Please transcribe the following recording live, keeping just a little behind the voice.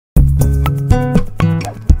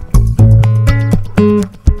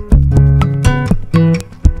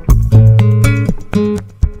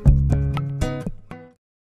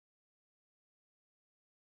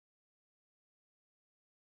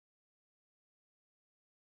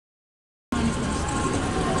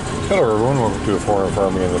Hello everyone, welcome to A Foreign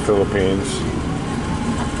Farming in the Philippines.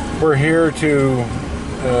 We're here to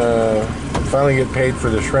finally get paid for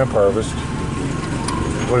the shrimp harvest.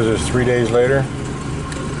 What is this, 3 days later?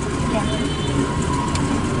 Yeah.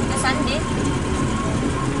 The Sunday?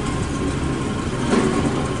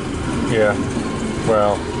 Yeah,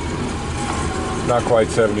 well, not quite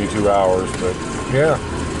 72 hours, but yeah.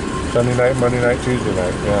 Sunday night, Monday night, Tuesday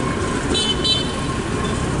night, yeah.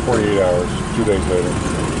 48 hours, 2 days later.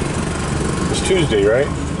 It's Tuesday, right?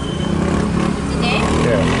 Today?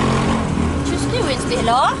 Yeah. Tuesday, Wednesday,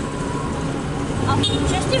 hello? Oh,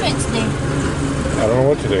 Tuesday, Wednesday. I don't know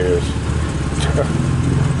what today is.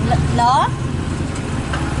 Law?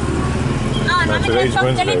 Ah, No, today's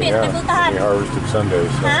Wednesday, yeah. We harvested Sunday,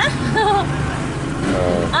 so.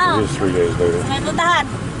 Huh? It is 3 days later. May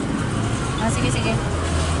puntahan. Ah, sige, sige.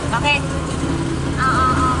 Okay.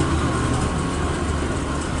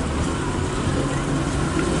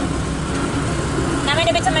 Namin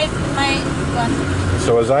na bit sa may one.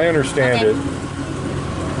 So as I understand it,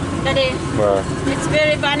 Daddy, it's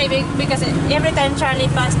very funny because every time Charlie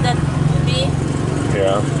passed that bee,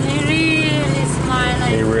 yeah, he really smiled.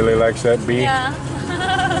 Like, he really likes that bee. yeah.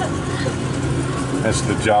 That's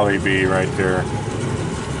the Jolly Bee right there.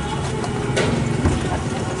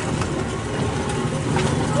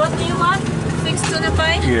 What do you want? 6 tuna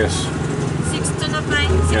pie? Yes. 6 tuna pie?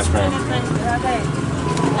 Yes, ma'am. Okay.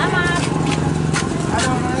 Salamat.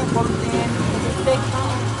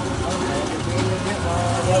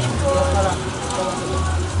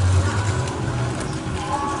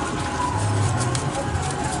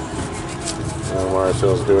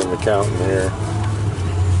 Marcel's doing the counting here.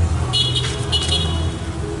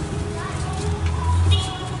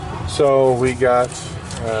 So we got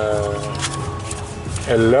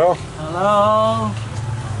hello. Hello.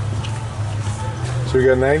 So we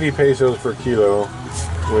got 90 pesos per kilo,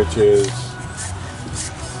 which is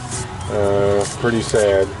pretty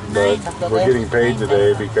sad, but we're getting paid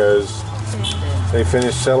today because they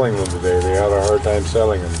finished selling them today. They had a hard time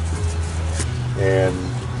selling them. And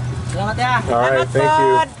all right, thank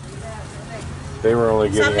you. They were only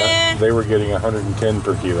getting they were getting 110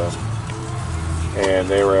 per kilo, and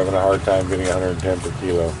they were having a hard time getting 110 per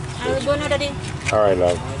kilo. All right,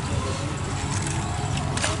 love.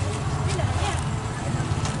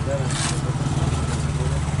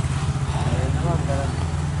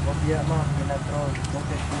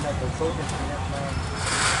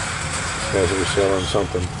 Guys are selling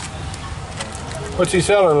something. What's he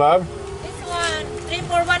selling, love? This one, 3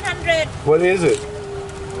 for 100. What is it?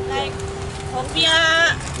 Like,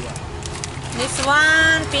 hopia. This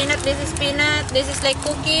one, peanut, this is peanut. This is like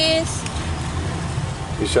cookies.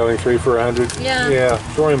 He's selling 3 for 100? Yeah. Yeah,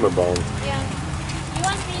 throw him a bone. Yeah. You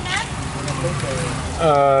want peanut?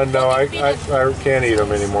 No, I can't eat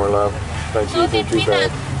them anymore, love. My teeth are too bad.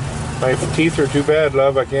 My teeth are too bad,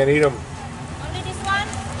 love. I can't eat them. Only this one?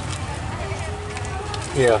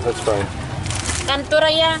 Yeah, that's fine.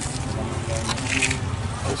 Canturaya.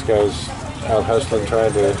 This guy's out hustling,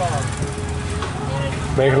 trying to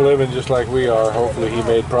make a living just like we are. Hopefully he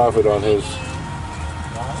made profit on his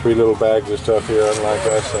 3 little bags of stuff here, unlike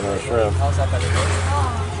us and our shrimp.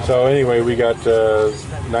 So anyway, we got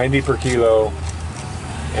 90 per kilo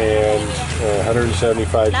and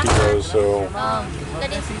 175 kilos. So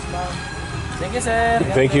Thank you, sir.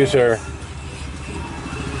 thank you, sir.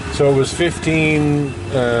 So it was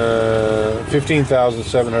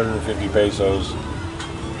 15,750 pesos,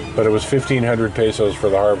 but it was 1,500 pesos for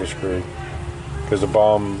the harvest crew because the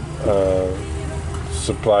bomb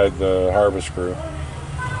supplied the harvest crew.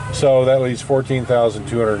 So that leaves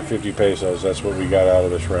 14,250 pesos. That's what we got out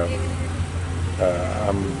of the shrimp.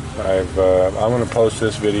 I'm going to post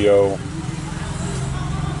this video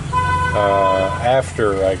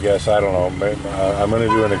after, I guess. I don't know. I'm going to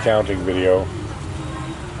do an accounting video.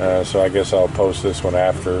 So I guess I'll post this one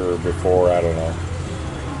after or before. I don't know.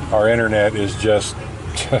 Our internet is just...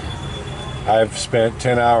 I've spent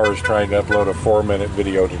 10 hours trying to upload a 4-minute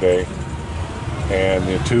video today. And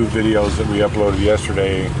the 2 videos that we uploaded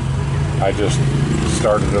yesterday, I just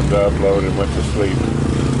started them to upload and went to sleep.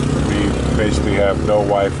 We basically have no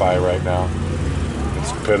Wi-Fi right now.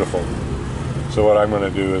 It's pitiful. So what I'm going to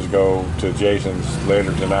do is go to Jason's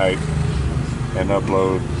later tonight and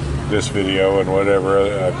upload this video and whatever.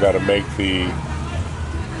 I've got to make the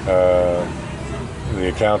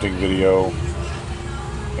accounting video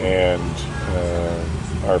and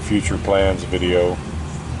our future plans video.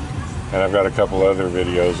 And I've got a couple other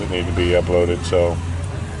videos that need to be uploaded, so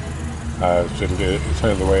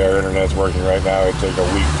the way our internet's working right now, it'd take a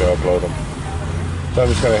week to upload them. So I'm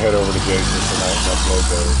just going to head over to Jason's tonight and upload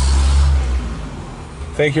those.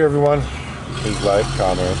 Thank you, everyone. Please like,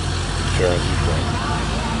 comment, share, and subscribe.